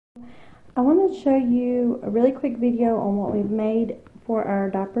I want to show you a really quick video on what we've made for our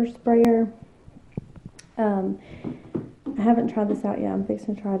diaper sprayer. I haven't tried this out yet. I'm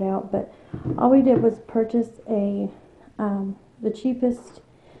fixing to try it out, but all we did was purchase the cheapest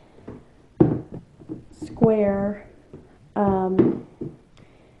square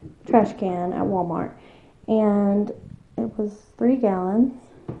trash can at Walmart, and it was 3 gallons.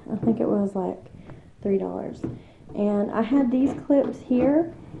 I think it was like $3, and I had these clips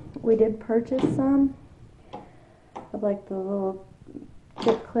here. We did purchase some of like the little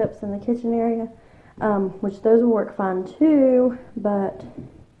chip clips in the kitchen area, which those will work fine too, but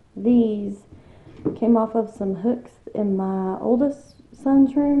these came off of some hooks in my oldest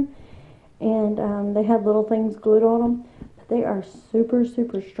son's room, and they had little things glued on them, but they are super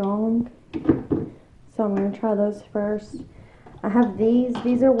strong, so I'm going to try those first. I have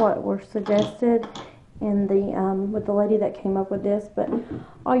these are what were suggested in the with the lady that came up with this, but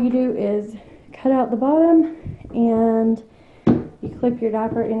all you do is cut out the bottom and you clip your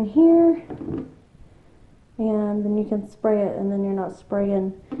diaper in here, and then you can spray it, and then you're not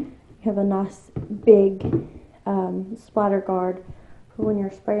spraying. You have a nice big splatter guard for when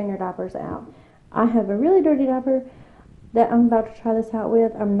you're spraying your diapers out. I have a really dirty diaper that I'm about to try this out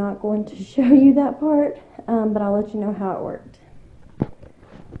with. I'm not going to show you that part, but I'll let you know how it worked.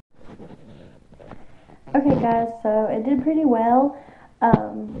 Okay guys, so it did pretty well.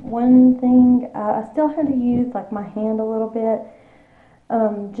 One thing, I still had to use like my hand a little bit,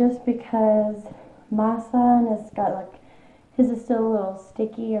 just because my son has got like, his is still a little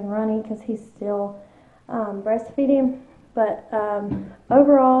sticky and runny because he's still breastfeeding, but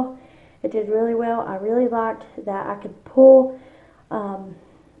overall it did really well. I really liked that I could pull the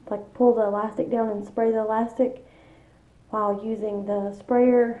elastic down and spray the elastic while using the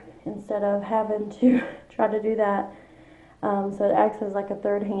sprayer instead of having to try to do that. So it acts as like a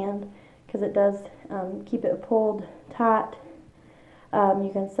third hand because it does keep it pulled tight. You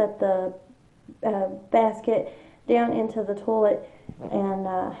can set the basket down into the toilet and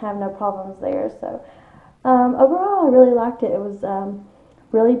have no problems there. So overall, I really liked it. It was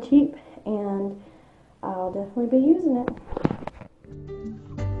really cheap, and I'll definitely be using it.